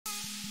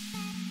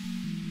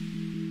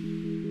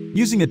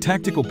Using a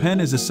tactical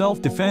pen as a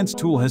self-defense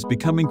tool has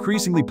become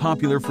increasingly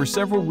popular for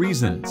several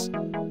reasons.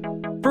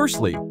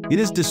 Firstly, it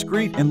is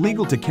discreet and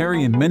legal to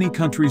carry in many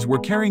countries where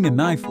carrying a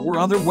knife or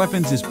other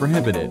weapons is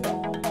prohibited.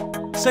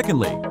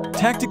 Secondly,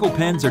 tactical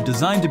pens are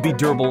designed to be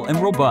durable and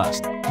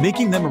robust,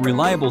 making them a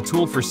reliable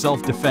tool for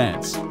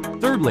self-defense.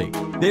 Thirdly,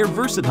 they are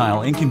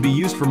versatile and can be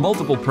used for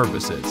multiple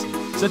purposes,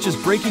 such as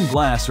breaking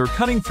glass or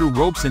cutting through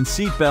ropes and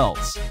seat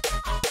belts.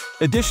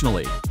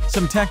 Additionally,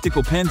 some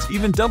tactical pens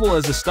even double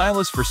as a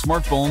stylus for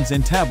smartphones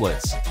and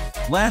tablets.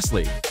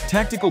 Lastly,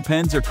 tactical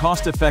pens are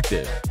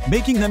cost-effective,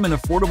 making them an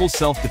affordable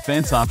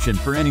self-defense option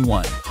for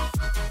anyone.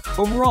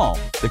 Overall,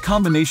 the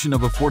combination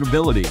of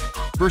affordability,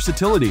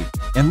 versatility,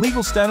 and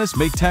legal status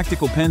make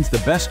tactical pens the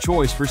best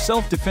choice for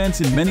self-defense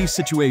in many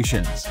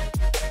situations.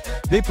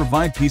 They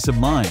provide peace of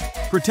mind,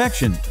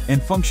 protection, and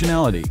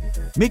functionality,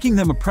 making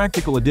them a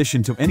practical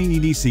addition to any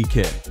EDC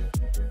kit.